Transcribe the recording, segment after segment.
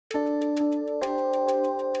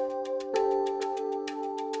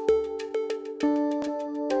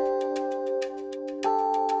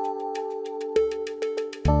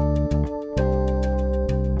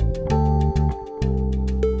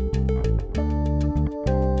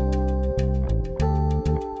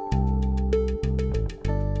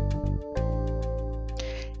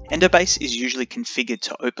Endobase is usually configured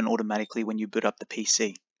to open automatically when you boot up the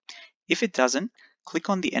PC. If it doesn't, click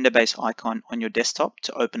on the Endobase icon on your desktop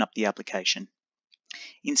to open up the application.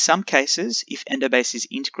 In some cases, if Endobase is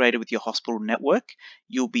integrated with your hospital network,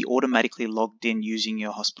 you'll be automatically logged in using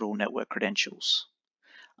your hospital network credentials.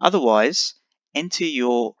 Otherwise, enter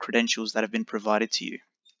your credentials that have been provided to you.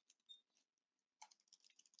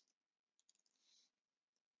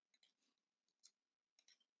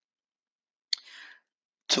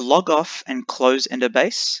 To log off and close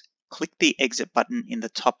Endobase, click the exit button in the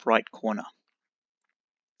top right corner.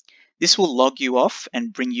 This will log you off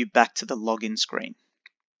and bring you back to the login screen.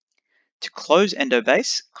 To close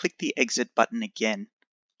Endobase, click the exit button again.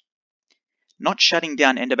 Not shutting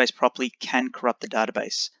down Endobase properly can corrupt the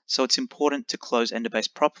database, so it's important to close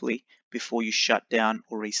Endobase properly before you shut down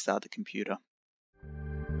or restart the computer.